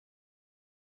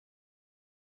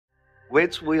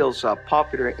WEDS wheels are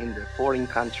popular in the foreign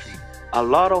country. A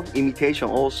lot of imitation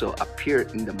also appear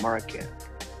in the market.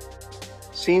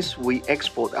 Since we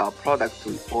export our product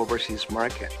to overseas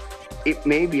market, it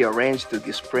may be arranged to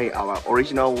display our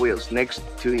original wheels next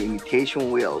to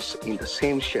imitation wheels in the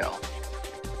same shelf.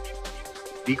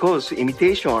 Because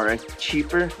imitation are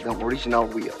cheaper than original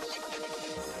wheels.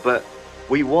 But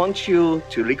we want you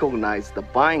to recognize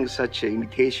that buying such an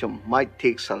imitation might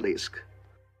take a risk.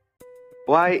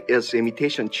 Why is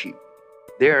imitation cheap?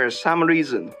 There are some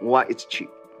reasons why it's cheap.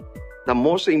 The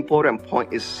most important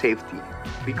point is safety,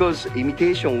 because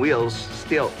imitation wheels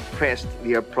still press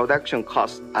their production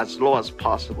costs as low as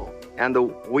possible, and the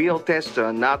wheel tests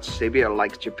are not severe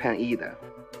like Japan either.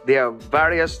 There are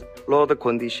various road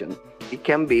conditions. It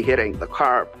can be hitting the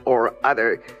car or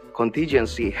other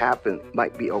contingency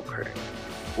might be occur.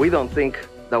 We don't think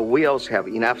the wheels have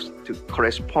enough to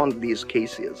correspond to these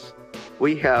cases.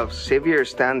 We have severe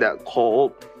standard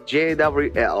called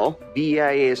JWL,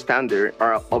 BIA standard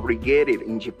are obligated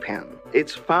in Japan.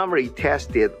 It's firmly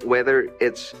tested whether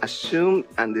it's assumed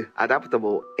and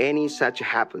adaptable any such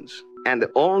happens. And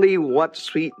only what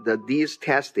suite that these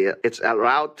tested it's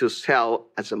allowed to sell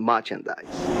as a merchandise.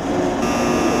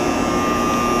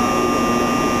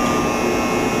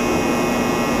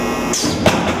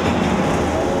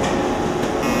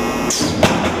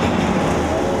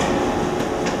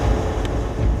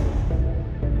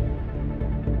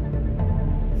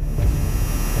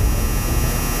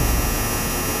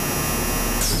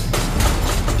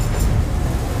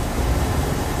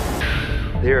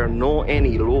 There are no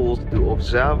any rules to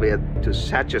observe it to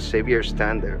such a severe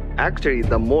standard. Actually,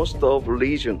 the most of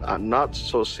regions are not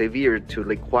so severe to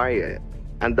require it,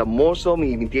 and the most of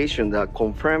imitations are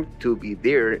confirmed to be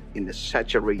there in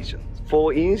such a region.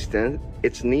 For instance,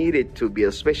 it's needed to be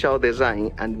a special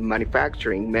design and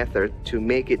manufacturing method to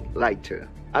make it lighter.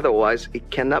 Otherwise, it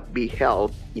cannot be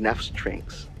held enough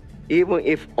strength. Even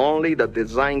if only the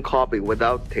design copy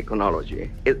without technology,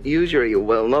 it usually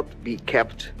will not be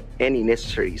kept any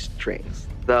necessary strength.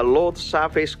 The road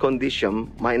surface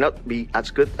condition might not be as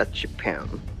good as Japan.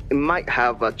 It might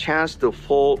have a chance to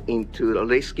fall into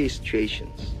risky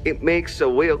situations. It makes a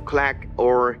wheel crack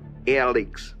or air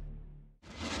leaks.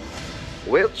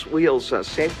 WEDS wheels are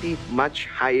safety much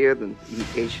higher than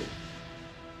imitation.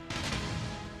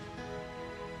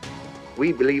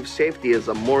 We believe safety is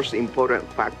the most important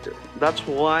factor. That's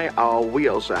why our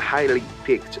wheels are highly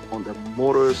picked on the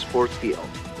motorsport field.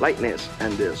 Lightness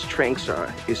and the strength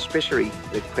are especially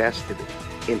requested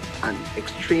in an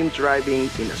extreme driving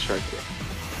in a circuit.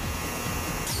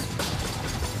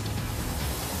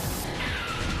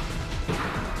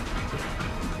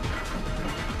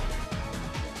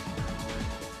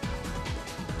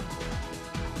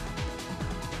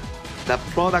 The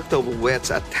product of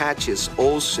WEDS attaches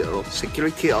also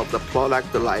security of the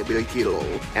product liability law,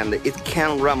 and it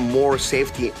can run more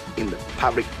safety in the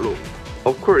public road.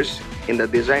 Of course, in the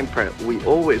design part, we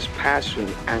always passion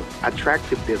an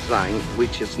attractive design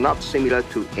which is not similar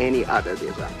to any other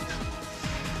designs.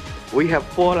 We have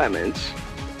 4 elements: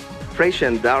 fresh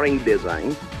and daring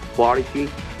design, quality,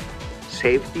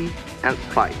 safety, and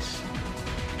price.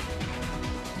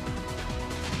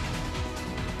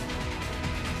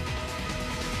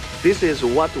 This is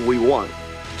what we want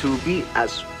to be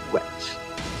as WEDS.